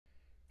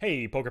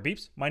Hey poker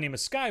peeps, my name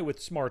is Sky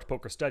with Smart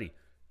Poker Study.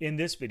 In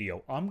this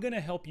video, I'm going to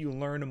help you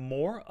learn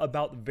more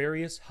about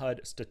various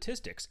HUD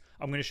statistics.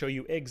 I'm going to show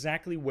you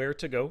exactly where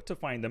to go to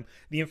find them,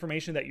 the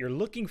information that you're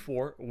looking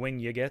for when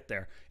you get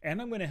there,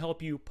 and I'm going to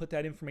help you put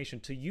that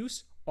information to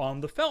use on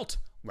the felt.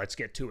 Let's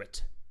get to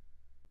it.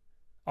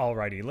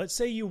 Alrighty, let's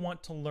say you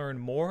want to learn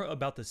more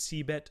about the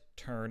c-bet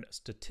turn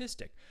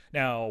statistic.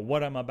 Now,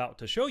 what I'm about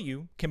to show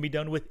you can be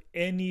done with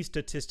any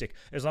statistic,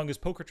 as long as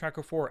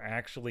PokerTracker 4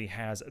 actually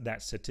has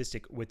that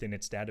statistic within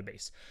its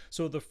database.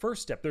 So the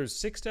first step, there's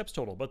 6 steps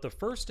total, but the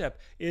first step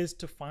is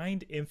to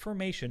find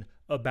information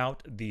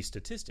about the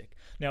statistic.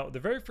 Now, the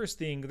very first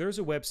thing, there's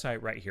a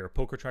website right here,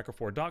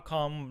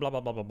 PokerTracker4.com, blah,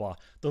 blah, blah, blah, blah.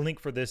 The link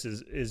for this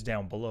is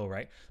down below,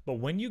 right? But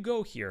when you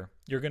go here,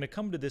 you're going to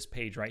come to this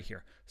page right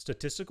here,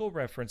 Statistical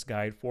Reference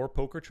Guide for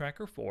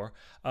PokerTracker 4.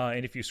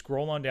 And if you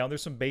scroll on down,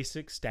 there's some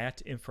basic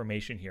stat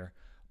information here.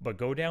 But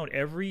go down,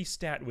 every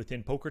stat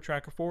within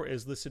PokerTracker 4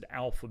 is listed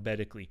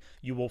alphabetically.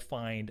 You will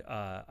find,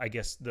 I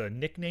guess, the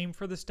nickname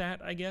for the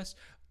stat,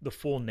 the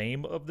full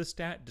name of the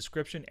stat,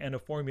 description, and a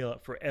formula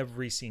for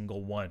every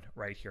single one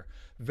right here.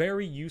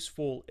 Very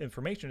useful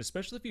information,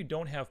 especially if you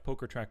don't have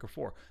PokerTracker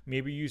 4.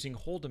 Maybe you're using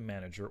Hold'em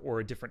Manager or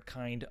a different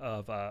kind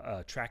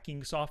of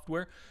tracking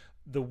software.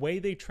 The way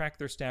they track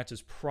their stats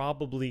is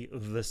probably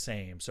the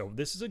same. So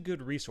this is a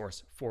good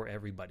resource for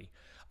everybody.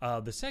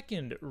 The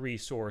second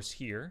resource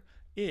here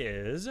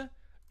is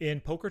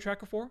in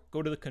PokerTracker 4,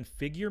 go to the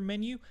Configure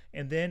menu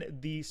and then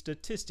the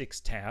Statistics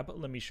tab.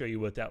 Let me show you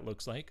what that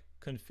looks like.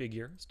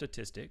 Configure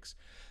Statistics.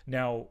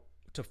 Now,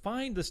 to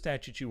find the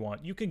stat that you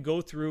want, you can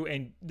go through,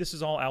 and this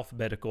is all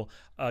alphabetical.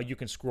 You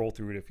can scroll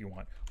through it if you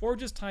want, or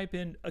just type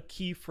in a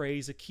key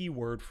phrase, a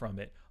keyword from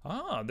it.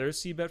 There's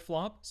c-bet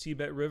flop,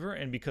 c-bet river,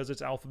 and because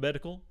it's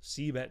alphabetical,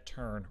 c-bet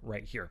turn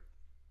right here.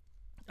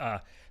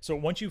 So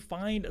once you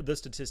find the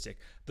statistic,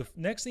 the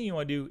next thing you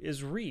want to do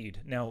is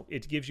read. Now,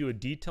 it gives you a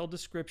detailed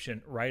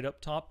description right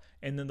up top,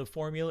 and then the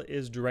formula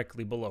is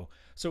directly below.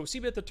 So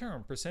c-bet the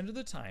turn, percent of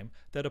the time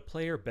that a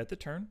player bet the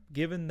turn,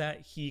 given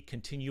that he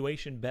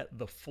continuation bet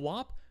the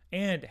flop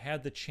and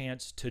had the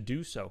chance to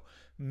do so.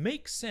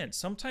 Makes sense.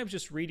 Sometimes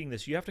just reading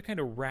this, you have to kind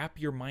of wrap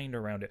your mind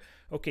around it.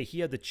 Okay,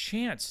 he had the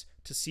chance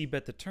to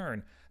c-bet the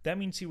turn. That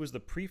means he was the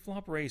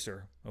pre-flop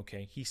raiser.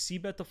 Okay, he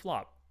c-bet the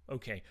flop.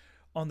 Okay,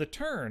 on the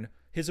turn,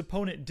 his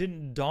opponent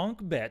didn't donk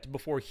bet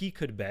before he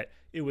could bet.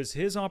 It was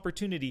his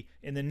opportunity,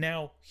 and then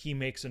now he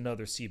makes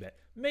another c-bet.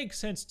 Makes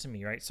sense to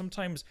me, right?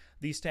 Sometimes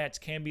these stats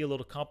can be a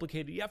little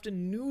complicated. You have to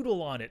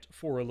noodle on it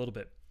for a little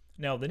bit.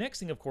 Now, the next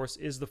thing, of course,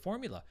 is the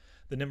formula.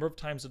 The number of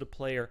times that a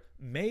player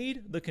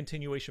made the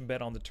continuation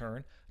bet on the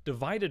turn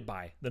divided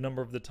by the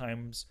number of the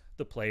times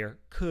the player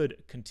could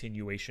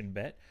continuation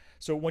bet.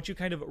 So once you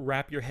kind of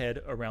wrap your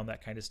head around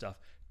that kind of stuff,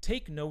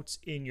 take notes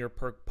in your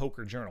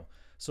poker journal.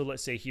 So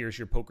let's say here's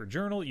your poker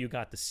journal. You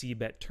got the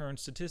c-bet turn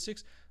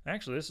statistics.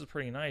 Actually, this is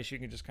pretty nice. You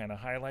can just kind of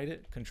highlight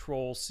it.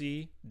 Control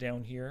C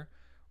down here.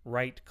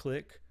 Right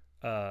click,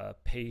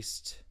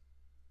 paste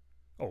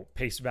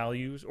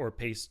values or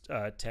paste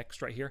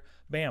text right here.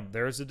 Bam,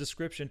 there's the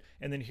description.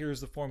 And then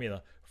here's the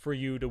formula for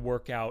you to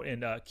work out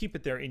and keep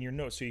it there in your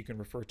notes so you can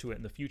refer to it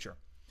in the future.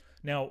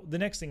 Now, the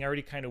next thing I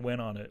already kind of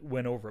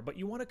went over it, but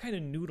you want to kind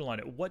of noodle on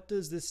it. What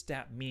does this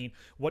stat mean?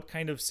 What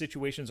kind of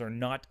situations are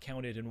not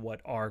counted and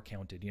what are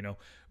counted? You know,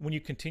 when you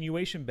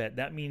continuation bet,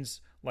 that means,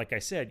 like I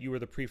said, you were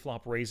the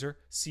pre-flop raiser,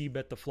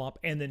 c-bet the flop,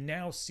 and then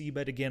now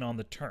c-bet again on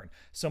the turn.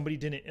 Somebody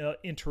didn't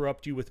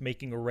interrupt you with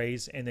making a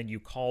raise, and then you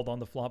called on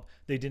the flop.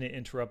 They didn't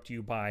interrupt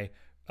you by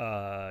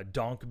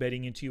donk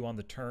betting into you on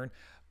the turn.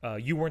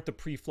 You weren't the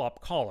pre-flop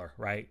caller,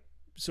 right?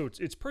 So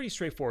it's pretty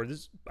straightforward.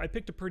 I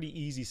picked a pretty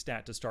easy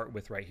stat to start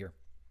with right here.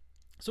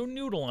 So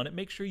noodle on it,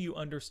 make sure you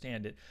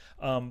understand it.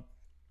 And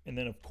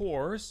then of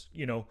course,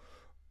 you know,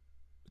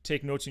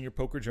 take notes in your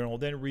poker journal,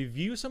 then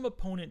review some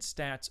opponent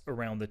stats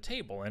around the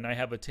table. And I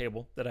have a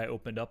table that I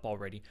opened up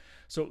already.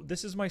 So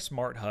this is my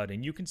smart HUD,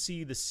 and you can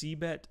see the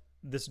c-bet.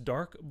 This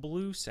dark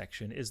blue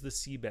section is the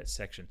c-bet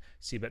section.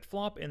 C-bet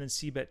flop and then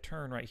c-bet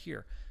turn right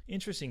here.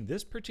 Interesting,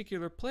 this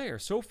particular player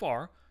so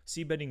far,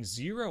 c-betting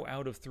 0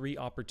 out of 3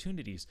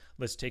 opportunities.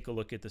 Let's take a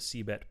look at the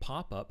c-bet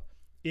pop-up.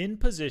 In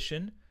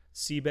position,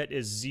 c-bet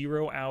is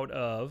 0 out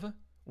of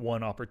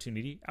 1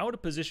 opportunity. Out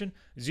of position,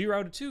 0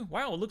 out of 2.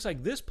 Wow, it looks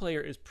like this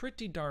player is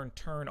pretty darn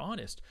turn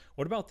honest.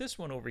 What about this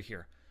one over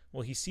here?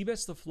 Well, he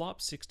c-bets the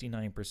flop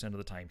 69% of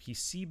the time. He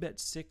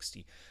c-bets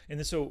 60. And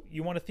then, so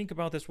you want to think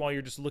about this while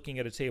you're just looking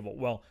at a table.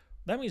 Well,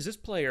 that means this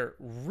player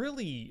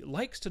really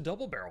likes to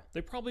double barrel.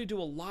 They probably do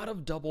a lot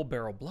of double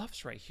barrel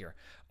bluffs right here.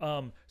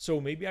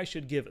 So maybe I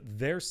should give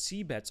their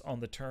c-bets on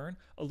the turn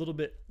a little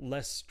bit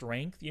less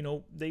strength. You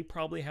know, they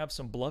probably have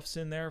some bluffs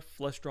in there,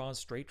 flush draws,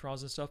 straight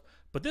draws and stuff.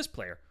 But this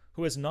player,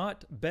 who has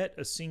not bet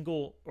a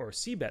single or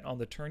c-bet on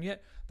the turn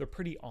yet, they're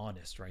pretty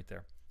honest right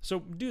there. So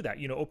do that,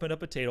 you know, open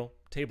up a table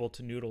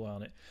to noodle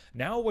on it.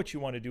 Now what you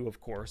want to do, of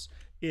course,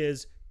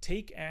 is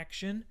take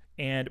action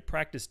and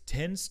practice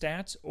 10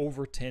 stats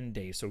over 10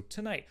 days. So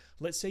tonight,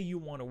 let's say you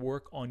want to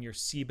work on your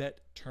c-bet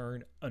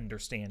turn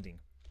understanding.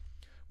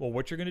 Well,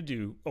 what you're going to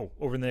do,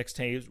 over the next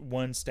 10 days,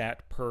 one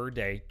stat per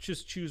day.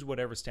 Just choose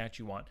whatever stat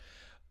you want.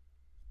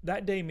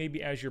 That day,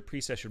 maybe as your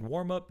pre-session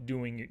warm-up,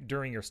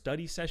 during your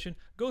study session,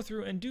 go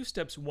through and do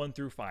steps 1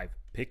 through 5.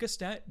 Pick a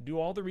stat, do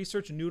all the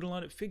research, noodle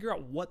on it, figure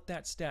out what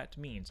that stat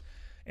means,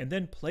 and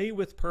then play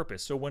with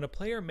purpose. So when a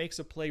player makes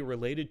a play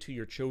related to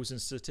your chosen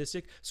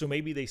statistic, so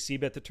maybe they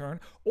c-bet the turn,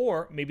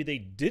 or maybe they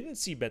didn't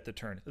c-bet the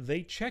turn,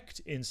 they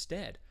checked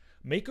instead.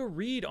 Make a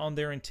read on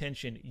their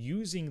intention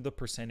using the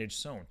percentage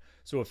zone.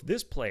 So if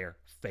this player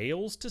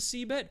fails to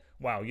c-bet,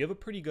 wow, you have a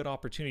pretty good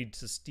opportunity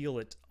to steal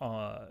it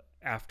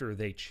after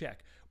they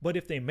check. But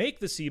if they make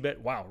the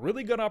c-bet, wow,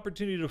 really good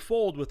opportunity to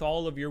fold with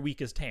all of your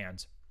weakest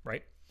hands,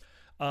 right?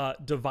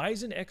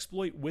 Devise an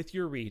exploit with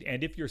your read,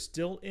 and if you're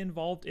still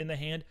involved in the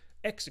hand,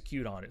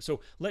 execute on it.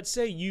 So let's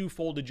say you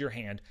folded your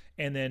hand,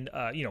 and then,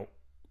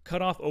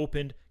 cutoff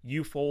opened,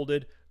 you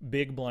folded,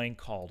 big blind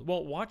called.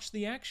 Well, watch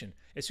the action.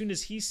 As soon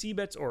as he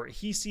c-bets or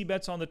he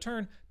c-bets on the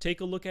turn,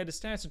 take a look at his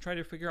stats and try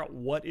to figure out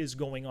what is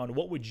going on.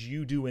 What would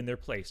you do in their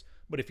place?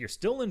 But if you're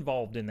still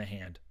involved in the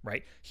hand,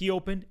 right? He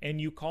opened and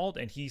you called,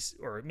 and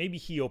or maybe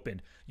he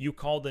opened, you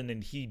called, and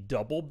then he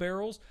double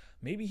barrels.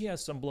 Maybe he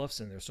has some bluffs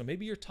in there. So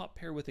maybe your top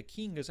pair with a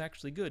king is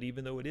actually good,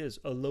 even though it is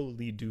a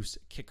lowly deuce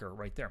kicker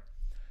right there.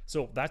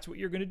 So that's what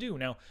you're going to do.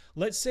 Now,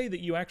 let's say that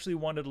you actually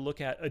wanted to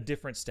look at a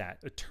different stat,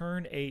 a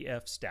turn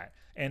AF stat.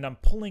 And I'm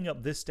pulling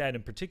up this stat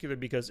in particular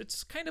because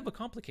it's kind of a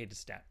complicated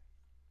stat.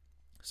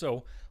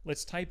 So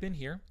let's type in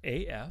here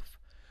AF.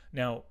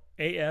 Now,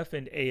 AF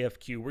and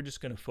AFQ, we're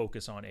just going to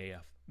focus on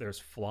AF. There's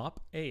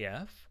flop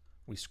AF.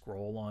 We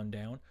scroll on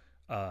down.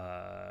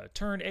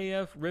 Turn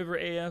AF, river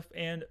AF,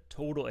 and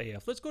total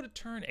AF. Let's go to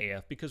turn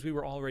AF because we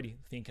were already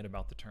thinking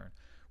about the turn.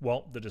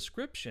 Well, the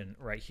description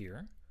right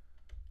here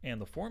and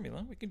the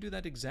formula, we can do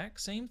that exact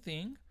same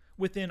thing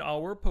within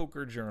our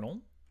poker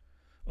journal.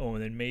 Oh,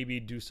 and then maybe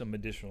do some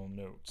additional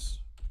notes.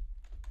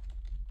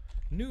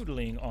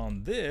 Noodling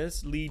on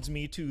this leads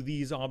me to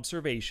these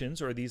observations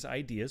or these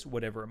ideas,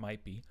 whatever it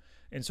might be.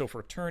 And so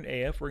for turn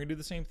AF, we're going to do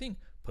the same thing.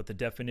 Put the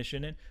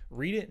definition in,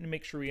 read it, and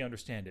make sure we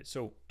understand it.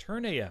 So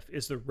turn AF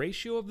is the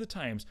ratio of the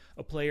times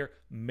a player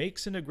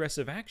makes an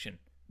aggressive action,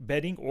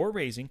 betting or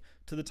raising,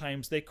 to the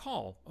times they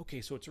call.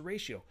 Okay, so it's a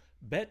ratio.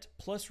 Bet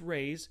plus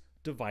raise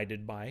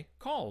divided by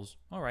calls.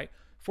 All right.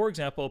 For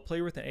example, a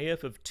player with an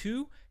AF of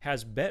 2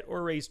 has bet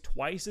or raised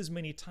twice as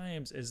many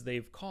times as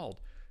they've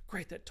called.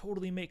 Great, that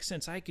totally makes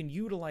sense. I can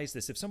utilize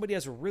this. If somebody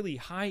has a really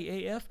high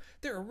AF,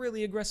 they're a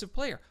really aggressive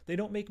player. They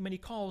don't make many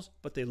calls,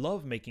 but they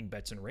love making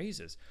bets and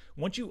raises.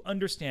 Once you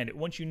understand it,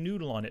 once you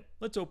noodle on it,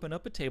 let's open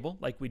up a table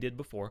like we did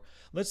before.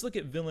 Let's look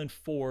at villain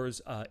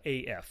 4's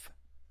AF.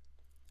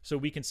 So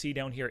we can see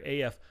down here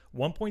AF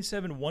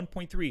 1.7,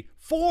 1.3,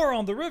 4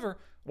 on the river.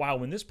 Wow,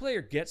 when this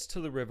player gets to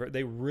the river,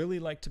 they really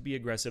like to be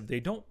aggressive. They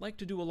don't like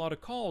to do a lot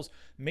of calls.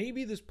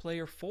 Maybe this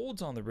player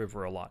folds on the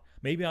river a lot.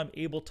 Maybe I'm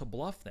able to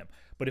bluff them.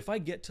 But if I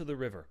get to the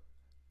river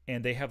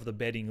and they have the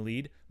betting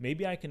lead,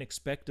 maybe I can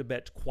expect a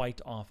bet quite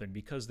often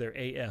because their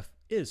AF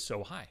is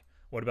so high.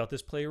 What about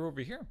this player over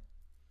here?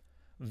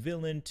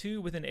 Villain 2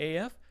 with an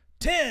AF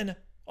 10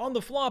 on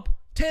the flop.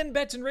 10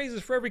 bets and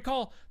raises for every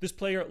call. This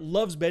player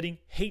loves betting,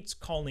 hates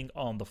calling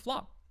on the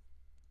flop.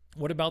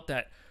 What about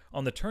that?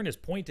 On the turn is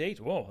 0.8.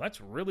 Whoa,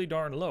 that's really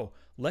darn low.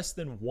 Less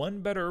than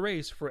 1 bet or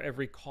raise for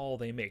every call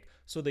they make.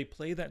 So they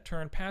play that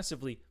turn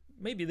passively.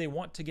 Maybe they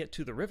want to get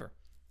to the river.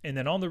 And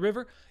then on the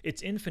river,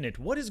 it's infinite.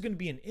 What is going to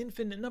be an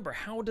infinite number?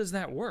 How does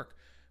that work?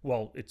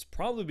 Well, it's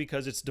probably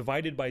because it's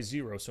divided by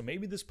 0. So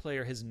maybe this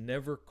player has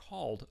never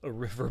called a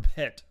river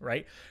bet,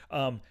 right?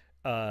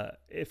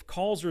 If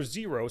calls are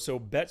 0, so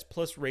bets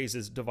plus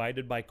raises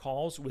divided by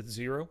calls with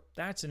 0,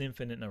 that's an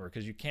infinite number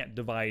because you can't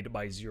divide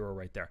by 0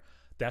 right there.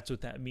 That's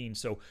what that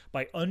means. So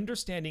by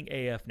understanding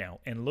AF now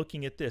and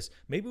looking at this,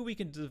 maybe we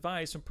can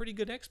devise some pretty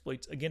good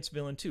exploits against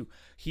villain 2.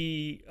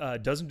 He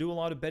doesn't do a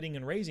lot of betting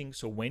and raising,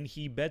 so when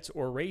he bets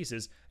or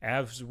raises,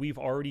 as we've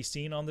already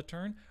seen on the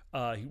turn,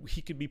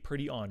 he could be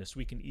pretty honest.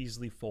 We can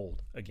easily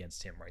fold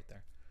against him right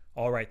there.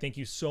 All right, thank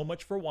you so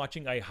much for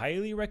watching. I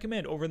highly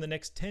recommend over the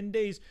next 10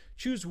 days,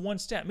 choose one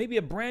stat, maybe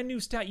a brand new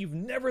stat you've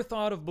never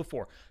thought of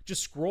before.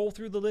 Just scroll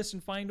through the list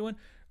and find one,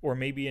 or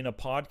maybe in a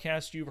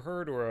podcast you've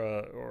heard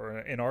or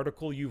an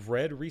article you've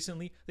read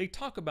recently, they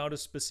talk about a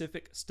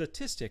specific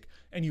statistic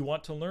and you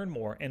want to learn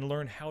more and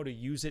learn how to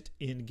use it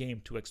in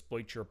game to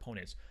exploit your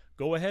opponents.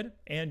 Go ahead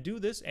and do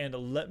this and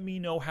let me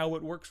know how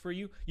it works for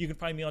you. You can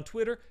find me on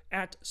Twitter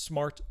at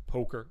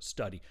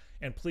 @SmartPokerStudy.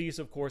 And please,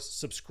 of course,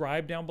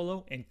 subscribe down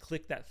below and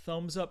click that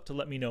thumbs up to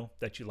let me know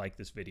that you like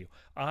this video.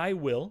 I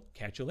will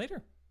catch you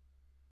later.